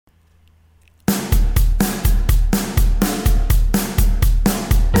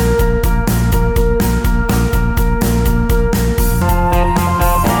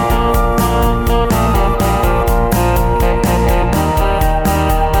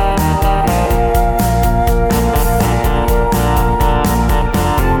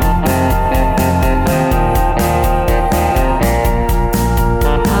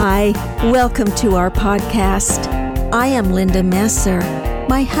Welcome to our podcast. I am Linda Messer.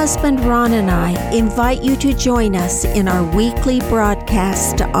 My husband Ron and I invite you to join us in our weekly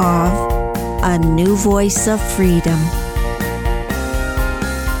broadcast of A New Voice of Freedom.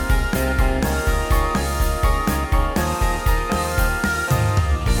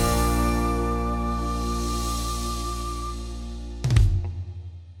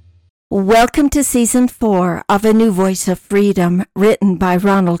 Welcome to Season 4 of A New Voice of Freedom, written by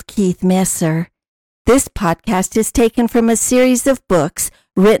Ronald Keith Messer. This podcast is taken from a series of books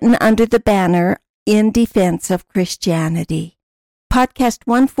written under the banner In Defense of Christianity. Podcast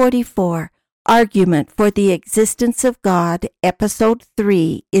 144, Argument for the Existence of God, Episode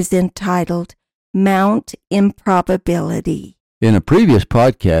 3, is entitled Mount Improbability. In a previous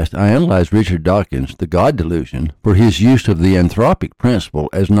podcast, I analyzed Richard Dawkins, the God Delusion, for his use of the Anthropic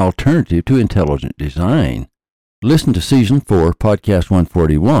Principle as an alternative to intelligent design. Listen to Season 4, Podcast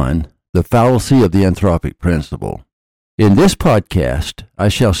 141, The Fallacy of the Anthropic Principle. In this podcast, I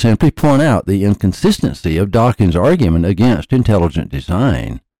shall simply point out the inconsistency of Dawkins' argument against intelligent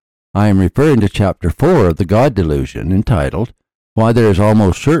design. I am referring to Chapter 4 of the God Delusion, entitled, Why There is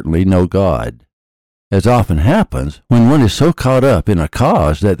Almost Certainly No God. As often happens, when one is so caught up in a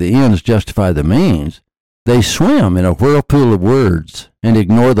cause that the ends justify the means, they swim in a whirlpool of words and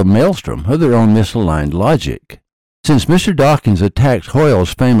ignore the maelstrom of their own misaligned logic. Since Mr. Dawkins attacks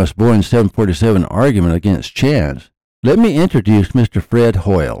Hoyle's famous Boeing 747 argument against chance, let me introduce Mr. Fred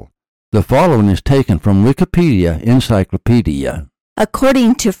Hoyle. The following is taken from Wikipedia Encyclopedia.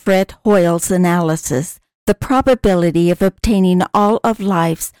 According to Fred Hoyle's analysis, the probability of obtaining all of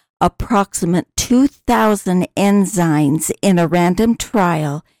life's approximate 2,000 enzymes in a random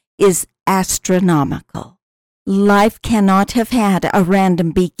trial is astronomical. Life cannot have had a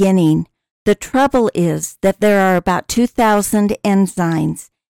random beginning. The trouble is that there are about 2,000 enzymes,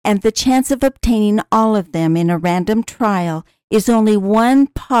 and the chance of obtaining all of them in a random trial is only one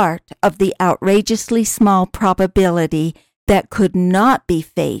part of the outrageously small probability that could not be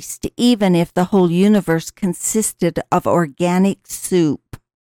faced even if the whole universe consisted of organic soup.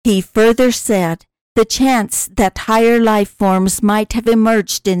 He further said, the chance that higher life forms might have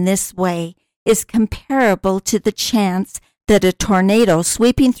emerged in this way is comparable to the chance that a tornado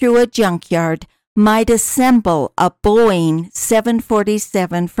sweeping through a junkyard might assemble a Boeing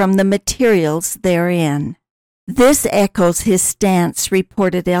 747 from the materials therein. This echoes his stance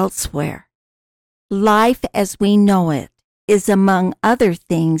reported elsewhere. Life as we know it is, among other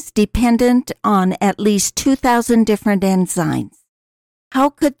things, dependent on at least 2,000 different enzymes. How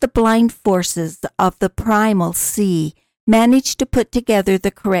could the blind forces of the primal sea manage to put together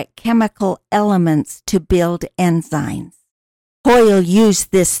the correct chemical elements to build enzymes? Hoyle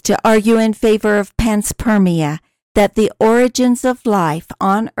used this to argue in favor of panspermia, that the origins of life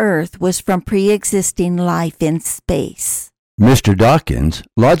on Earth was from preexisting life in space. Mr. Dawkins,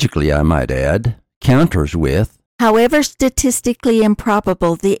 logically I might add, counters with, however statistically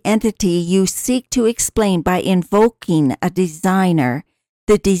improbable the entity you seek to explain by invoking a designer,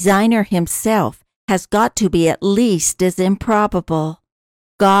 the designer himself has got to be at least as improbable.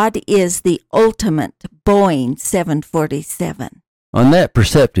 God is the ultimate Boeing 747. On that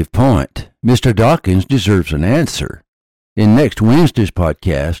perceptive point, Mr. Dawkins deserves an answer. In next Wednesday's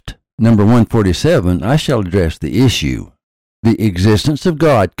podcast, number 147, I shall address the issue. The existence of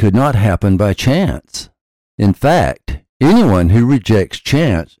God could not happen by chance. In fact, anyone who rejects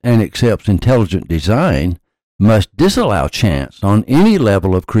chance and accepts intelligent design must disallow chance on any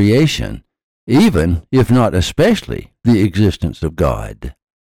level of creation, even, if not especially, the existence of God.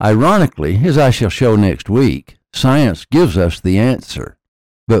 Ironically, as I shall show next week, science gives us the answer.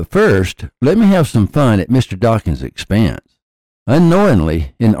 But first, let me have some fun at Mr. Dawkins' expense.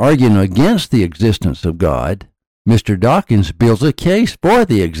 Unknowingly, in arguing against the existence of God, Mr. Dawkins builds a case for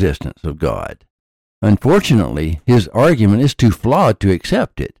the existence of God. Unfortunately, his argument is too flawed to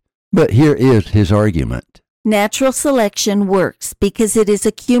accept it, but here is his argument. Natural selection works because it is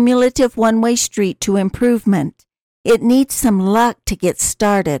a cumulative one-way street to improvement. It needs some luck to get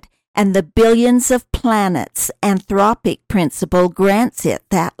started, and the billions of planets' Anthropic Principle grants it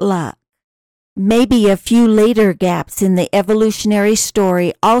that luck. Maybe a few later gaps in the evolutionary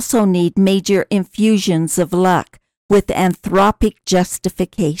story also need major infusions of luck with anthropic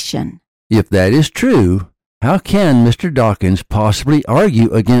justification. If that is true, how can Mr. Dawkins possibly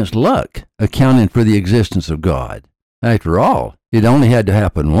argue against luck, accounting for the existence of God? After all, it only had to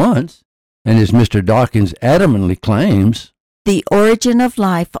happen once, and as Mr. Dawkins adamantly claims, the origin of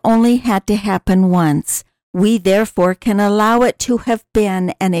life only had to happen once. We therefore can allow it to have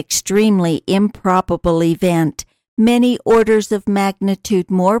been an extremely improbable event, many orders of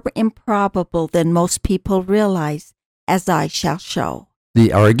magnitude more improbable than most people realize, as I shall show.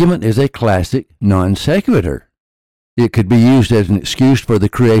 The argument is a classic non sequitur. It could be used as an excuse for the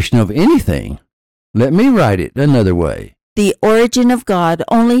creation of anything. Let me write it another way. The origin of God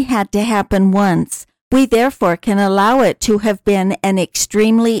only had to happen once. We therefore can allow it to have been an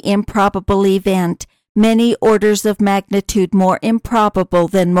extremely improbable event, many orders of magnitude more improbable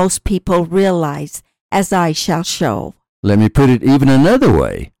than most people realize, as I shall show. Let me put it even another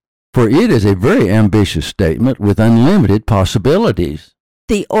way, for it is a very ambitious statement with unlimited possibilities.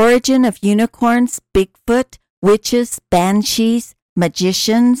 The origin of unicorns, Bigfoot, witches, banshees,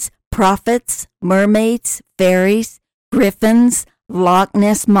 magicians, prophets, mermaids, fairies, griffins, Loch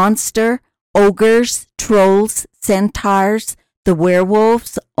Ness Monster, ogres, trolls, centaurs, the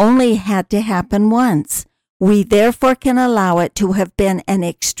werewolves only had to happen once. We therefore can allow it to have been an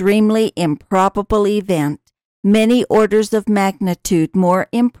extremely improbable event, many orders of magnitude more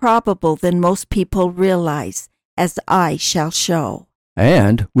improbable than most people realize, as I shall show.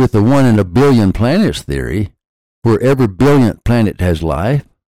 And with the 1 in a billion planets theory, where every billionth planet has life,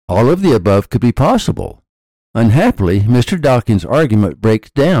 all of the above could be possible. Unhappily, Mr. Dawkins' argument breaks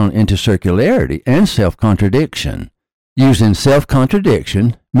down into circularity and self-contradiction. Using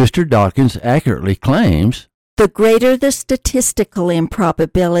self-contradiction, Mr. Dawkins accurately claims, the greater the statistical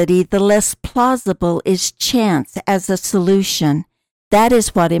improbability, the less plausible is chance as a solution. That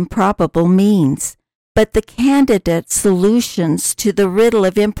is what improbable means. But the candidate solutions to the riddle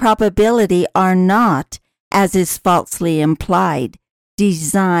of improbability are not, as is falsely implied,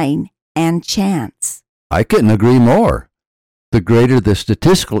 design and chance. I couldn't agree more. The greater the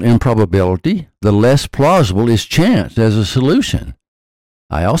statistical improbability, the less plausible is chance as a solution.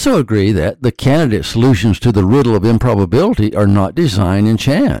 I also agree that the candidate solutions to the riddle of improbability are not design and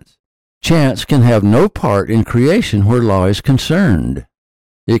chance. Chance can have no part in creation where law is concerned.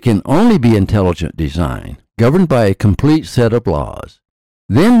 It can only be intelligent design, governed by a complete set of laws.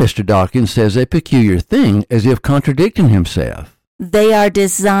 Then Mr. Dawkins says a peculiar thing as if contradicting himself. They are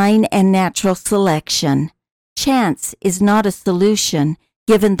design and natural selection. Chance is not a solution,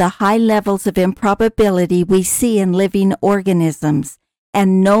 given the high levels of improbability we see in living organisms,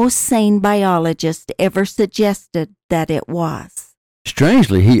 and no sane biologist ever suggested that it was.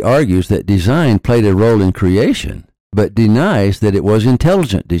 Strangely, he argues that design played a role in creation, but denies that it was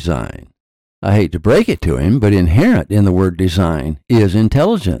intelligent design. I hate to break it to him, but inherent in the word design is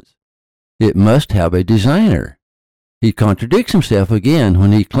intelligence. It must have a designer. He contradicts himself again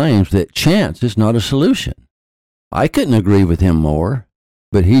when he claims that chance is not a solution. I couldn't agree with him more,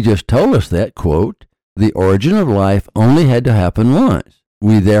 but he just told us that, quote, the origin of life only had to happen once.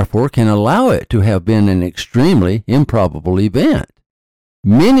 We therefore can allow it to have been an extremely improbable event.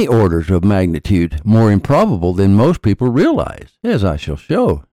 Many orders of magnitude more improbable than most people realize, as I shall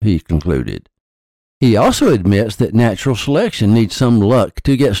show, he concluded. He also admits that natural selection needs some luck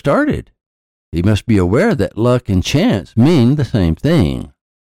to get started. He must be aware that luck and chance mean the same thing.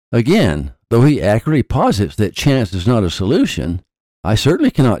 Again, though he accurately posits that chance is not a solution, I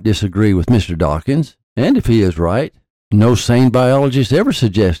certainly cannot disagree with Mr. Dawkins, and if he is right, no sane biologist ever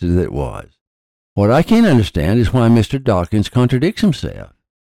suggested that it was. What I can't understand is why Mr. Dawkins contradicts himself.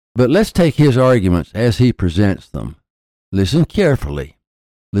 But let's take his arguments as he presents them. Listen carefully.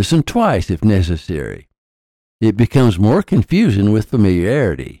 Listen twice if necessary. It becomes more confusing with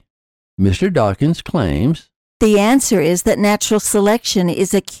familiarity. Mr. Dawkins claims, the answer is that natural selection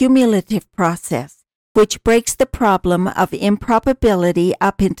is a cumulative process, which breaks the problem of improbability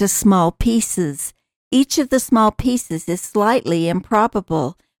up into small pieces. Each of the small pieces is slightly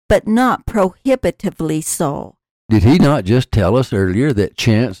improbable, but not prohibitively so. Did he not just tell us earlier that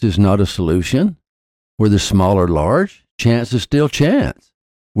chance is not a solution? Whether small or large, chance is still chance.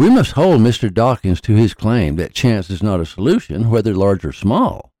 We must hold Mr. Dawkins to his claim that chance is not a solution, whether large or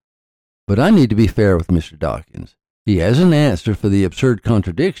small. But I need to be fair with Mr. Dawkins. He has an answer for the absurd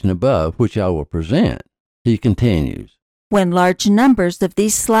contradiction above, which I will present. He continues, when large numbers of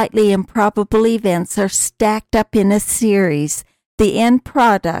these slightly improbable events are stacked up in a series, the end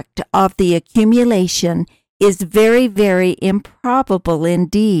product of the accumulation is very, very improbable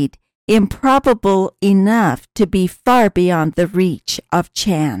indeed, improbable enough to be far beyond the reach of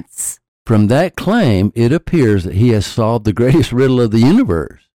chance. From that claim, it appears that he has solved the greatest riddle of the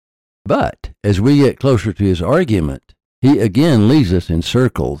universe. But, as we get closer to his argument, he again leads us in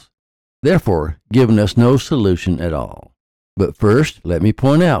circles, therefore giving us no solution at all. But first, let me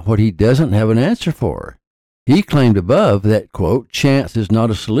point out what he doesn't have an answer for. He claimed above that, quote, chance is not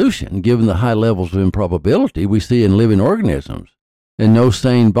a solution given the high levels of improbability we see in living organisms, and no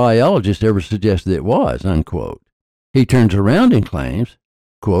sane biologist ever suggested it was, unquote. He turns around and claims,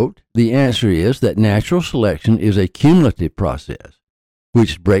 quote, the answer is that natural selection is a cumulative process,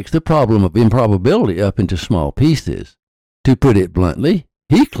 which breaks the problem of improbability up into small pieces. To put it bluntly,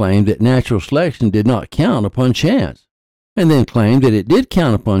 he claimed that natural selection did not count upon chance, and then claimed that it did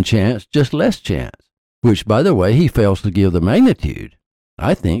count upon chance, just less chance, which, by the way, he fails to give the magnitude,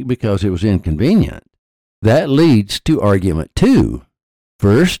 I think because it was inconvenient. That leads to argument 2.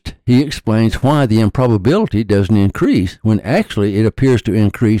 First, he explains why the improbability doesn't increase when actually it appears to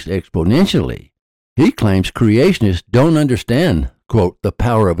increase exponentially. He claims creationists don't understand, quote, the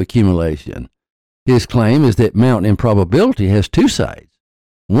power of accumulation. His claim is that Mount Improbability has 2 sides.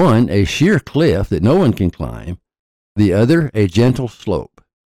 One, a sheer cliff that no one can climb. The other, a gentle slope.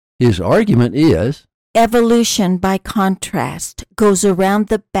 His argument is, evolution, by contrast, goes around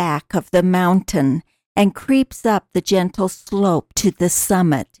the back of the mountain and creeps up the gentle slope to the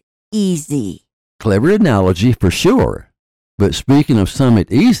summit, easy. Clever analogy for sure. But speaking of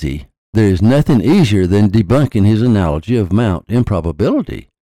summit easy, there is nothing easier than debunking his analogy of Mount Improbability.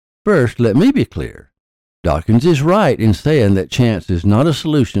 First, let me be clear. Dawkins is right in saying that chance is not a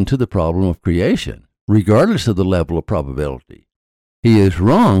solution to the problem of creation, regardless of the level of probability. He is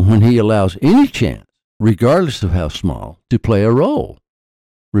wrong when he allows any chance, regardless of how small, to play a role.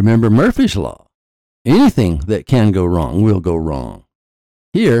 Remember Murphy's Law. Anything that can go wrong will go wrong.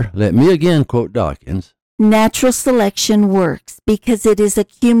 Here, let me again quote Dawkins. Natural selection works because it is a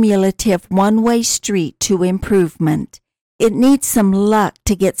cumulative one-way street to improvement. It needs some luck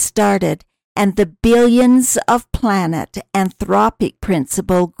to get started, and the billions of planet Anthropic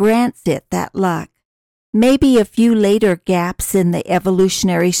Principle grants it that luck. Maybe a few later gaps in the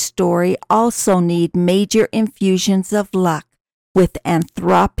evolutionary story also need major infusions of luck with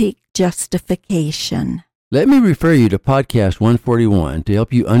anthropic justification. Let me refer you to podcast 141 to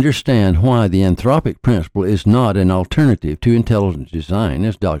help you understand why the Anthropic Principle is not an alternative to intelligent design,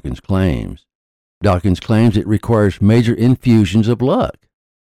 as Dawkins claims. Dawkins claims it requires major infusions of luck.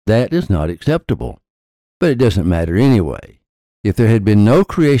 That is not acceptable. But it doesn't matter anyway. If there had been no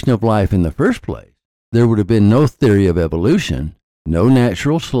creation of life in the first place, there would have been no theory of evolution, no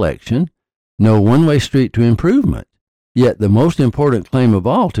natural selection, no one-way street to improvement. Yet the most important claim of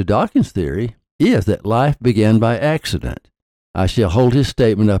all to Dawkins' theory is that life began by accident. I shall hold his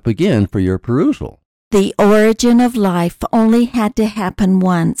statement up again for your perusal. The origin of life only had to happen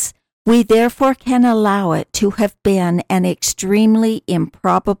once. We therefore can allow it to have been an extremely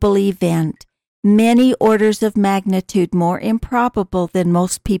improbable event, many orders of magnitude more improbable than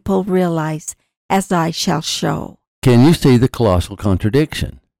most people realize, as I shall show. Can you see the colossal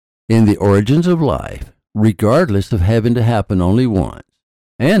contradiction? In the origins of life, regardless of having to happen only once,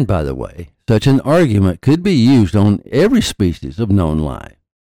 and by the way, such an argument could be used on every species of known life.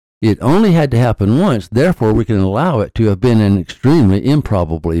 It only had to happen once, therefore we can allow it to have been an extremely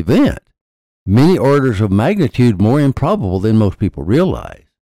improbable event, many orders of magnitude more improbable than most people realize.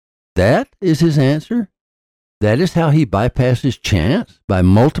 That is his answer? That is how he bypasses chance, by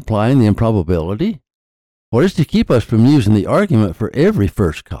multiplying the improbability? What is to keep us from using the argument for every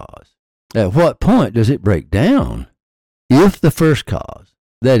first cause? At what point does it break down? If the first cause,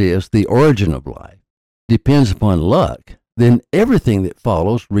 that is, the origin of life, depends upon luck, then everything that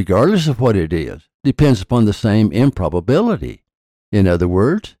follows, regardless of what it is, depends upon the same improbability. In other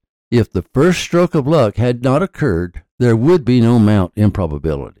words, if the first stroke of luck had not occurred, there would be no Mount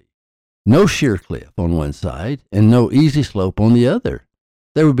Improbability. No sheer cliff on one side and no easy slope on the other.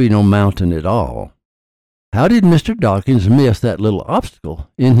 There would be no mountain at all. How did Mr. Dawkins miss that little obstacle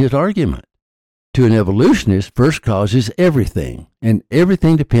in his argument? To an evolutionist, first cause is everything, and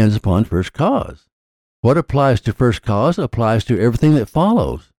everything depends upon first cause. What applies to first cause applies to everything that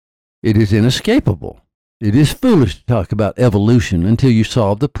follows. It is inescapable. It is foolish to talk about evolution until you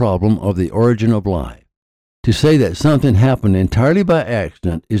solve the problem of the origin of life. To say that something happened entirely by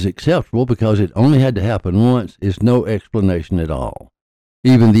accident is acceptable because it only had to happen once is no explanation at all.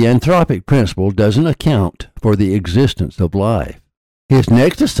 Even the Anthropic Principle doesn't account for the existence of life. His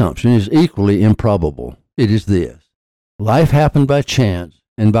next assumption is equally improbable. It is this: life happened by chance,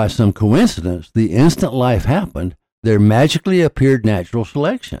 and by some coincidence, the instant life happened, there magically appeared natural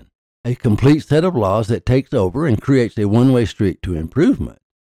selection, a complete set of laws that takes over and creates a one-way street to improvement.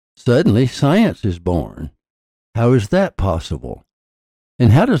 Suddenly, science is born. How is that possible?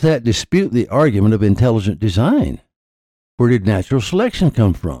 And how does that dispute the argument of intelligent design? Where did natural selection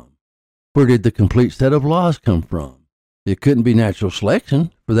come from? Where did the complete set of laws come from? It couldn't be natural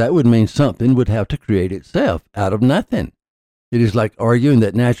selection, for that would mean something would have to create itself out of nothing. It is like arguing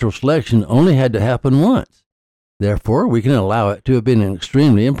that natural selection only had to happen once. Therefore, we can allow it to have been an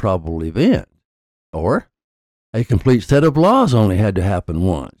extremely improbable event. Or, A complete set of laws only had to happen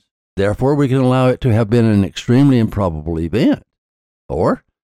once. Therefore, we can allow it to have been an extremely improbable event. Or,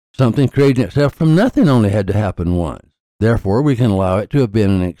 something creating itself from nothing only had to happen once. Therefore, we can allow it to have been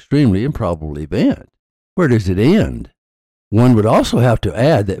an extremely improbable event. Where does it end? One would also have to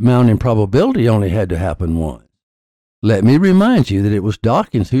add that Mount Improbability only had to happen once. Let me remind you that it was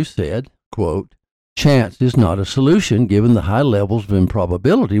Dawkins who said, quote, "Chance is not a solution given the high levels of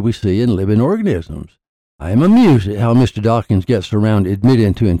improbability we see in living organisms." I am amused at how Mr. Dawkins gets around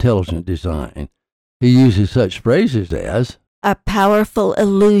admitting to intelligent design. He uses such phrases as a powerful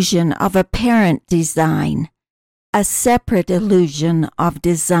illusion of apparent design, a separate illusion of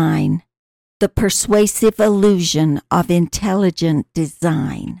design, the persuasive illusion of intelligent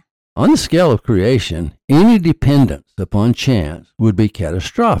design. On the scale of creation, any dependence upon chance would be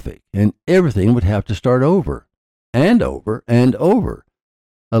catastrophic, and everything would have to start over, and over, and over.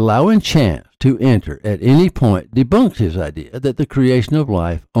 Allowing chance to enter at any point debunks his idea that the creation of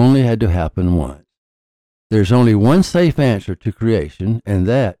life only had to happen once. There's only one safe answer to creation, and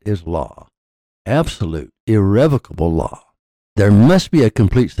that is law. Absolute, irrevocable law. There must be a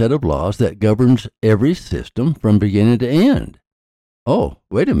complete set of laws that governs every system from beginning to end. Oh,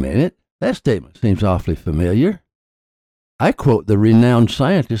 wait a minute. That statement seems awfully familiar. I quote the renowned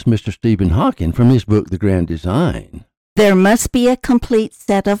scientist Mr. Stephen Hawking from his book, The Grand Design. There must be a complete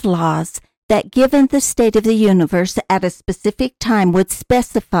set of laws that, given the state of the universe at a specific time, would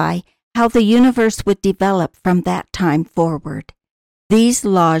specify how the universe would develop from that time forward. These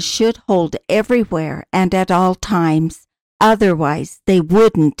laws should hold everywhere and at all times. Otherwise, they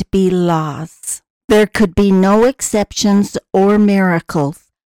wouldn't be laws. There could be no exceptions or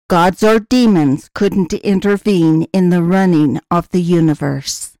miracles. Gods or demons couldn't intervene in the running of the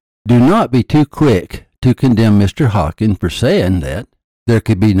universe. Do not be too quick to condemn Mr. Hawking for saying that there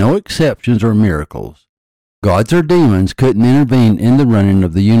could be no exceptions or miracles. Gods or demons couldn't intervene in the running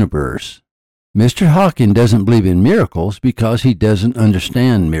of the universe. Mr. Hawking doesn't believe in miracles because he doesn't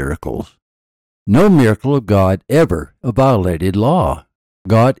understand miracles. No miracle of God ever violated law.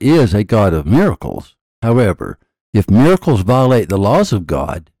 God is a God of miracles. However, if miracles violate the laws of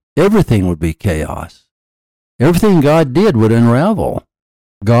God, everything would be chaos. Everything God did would unravel.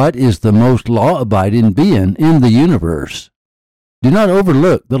 God is the most law-abiding being in the universe. Do not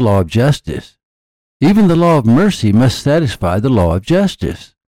overlook the law of justice. Even the law of mercy must satisfy the law of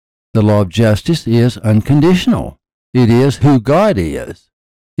justice. The law of justice is unconditional. It is who God is.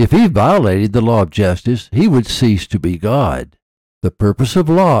 If he violated the law of justice, he would cease to be God. The purpose of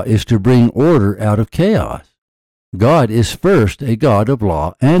law is to bring order out of chaos. God is first a God of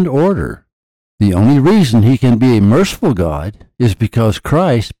law and order. The only reason he can be a merciful God is because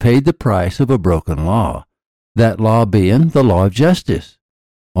Christ paid the price of a broken law, that law being the law of justice.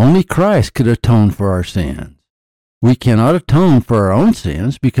 Only Christ could atone for our sins. We cannot atone for our own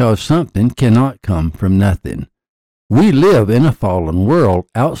sins because something cannot come from nothing. We live in a fallen world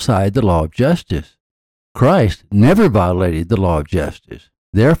outside the law of justice. Christ never violated the law of justice.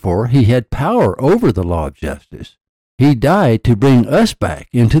 Therefore, he had power over the law of justice. He died to bring us back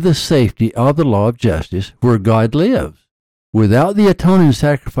into the safety of the law of justice where God lives. Without the atoning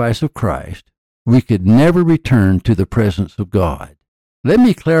sacrifice of Christ, we could never return to the presence of God. Let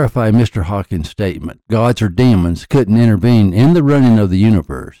me clarify Mr. Hawking's statement. Gods or demons couldn't intervene in the running of the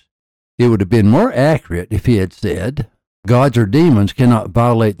universe. It would have been more accurate if he had said, gods or demons cannot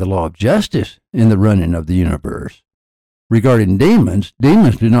violate the law of justice in the running of the universe. Regarding demons,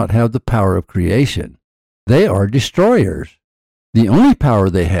 demons do not have the power of creation. They are destroyers. The only power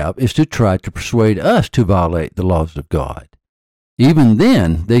they have is to try to persuade us to violate the laws of God. Even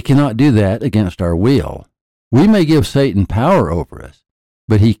then, they cannot do that against our will. We may give Satan power over us,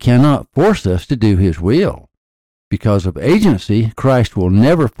 but he cannot force us to do his will. Because of agency, Christ will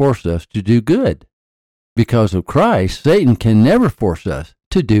never force us to do good. Because of Christ, Satan can never force us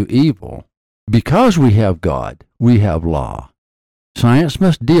to do evil. Because we have God, we have law. Science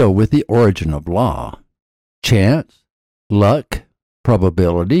must deal with the origin of law. Chance, luck,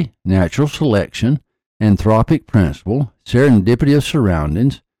 probability, natural selection, anthropic principle, serendipity of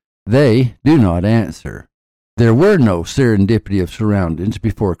surroundings, they do not answer. There were no serendipity of surroundings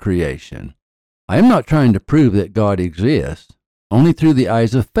before creation. I am not trying to prove that God exists. Only through the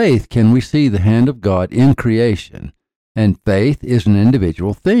eyes of faith can we see the hand of God in creation, and faith is an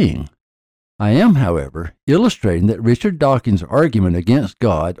individual thing. I am, however, illustrating that Richard Dawkins' argument against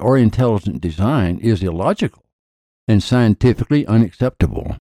God or intelligent design is illogical and scientifically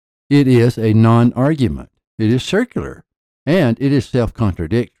unacceptable. It is a non-argument, it is circular, and it is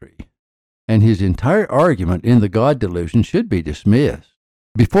self-contradictory, and his entire argument in the God Delusion should be dismissed.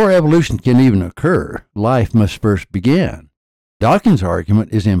 Before evolution can even occur, life must first begin. Dawkins'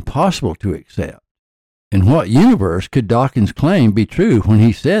 argument is impossible to accept. In what universe could Dawkins' claim be true when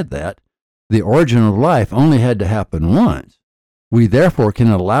he said that the origin of life only had to happen once? We therefore can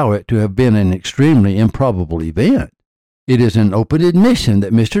allow it to have been an extremely improbable event. It is an open admission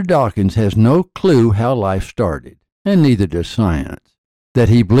that Mr. Dawkins has no clue how life started, and neither does science. That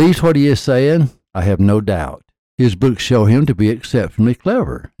he believes what he is saying, I have no doubt. His books show him to be exceptionally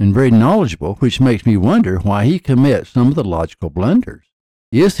clever and very knowledgeable, which makes me wonder why he commits some of the logical blunders.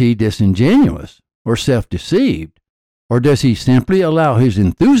 Is he disingenuous or self-deceived, or does he simply allow his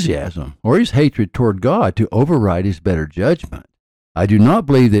enthusiasm or his hatred toward God to override his better judgment? I do not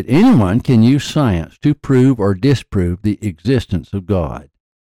believe that anyone can use science to prove or disprove the existence of God.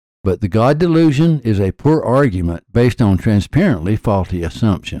 But the God delusion is a poor argument based on transparently faulty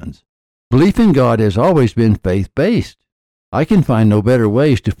assumptions. Belief in God has always been faith-based. I can find no better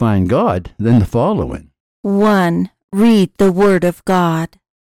ways to find God than the following. 1. Read the Word of God.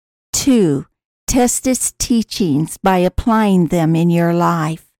 2. Test its teachings by applying them in your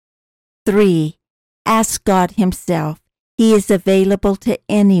life. 3. Ask God Himself. He is available to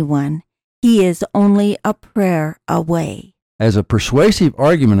anyone. He is only a prayer away. As a persuasive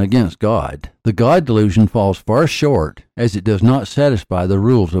argument against God, the God delusion falls far short, as it does not satisfy the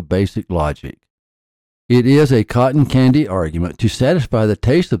rules of basic logic. It is a cotton candy argument to satisfy the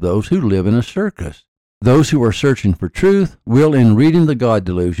taste of those who live in a circus. Those who are searching for truth will, in reading the God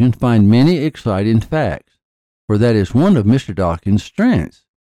delusion, find many exciting facts, for that is one of Mr. Dawkins' strengths,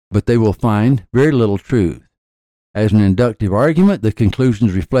 but they will find very little truth. As an inductive argument, the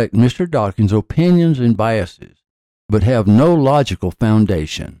conclusions reflect Mr. Dawkins' opinions and biases, but have no logical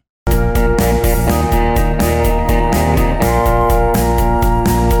foundation.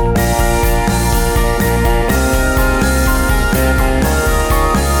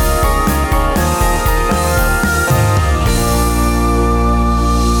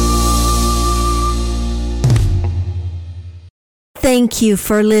 Thank you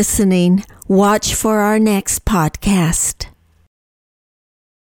for listening. Watch for our next podcast.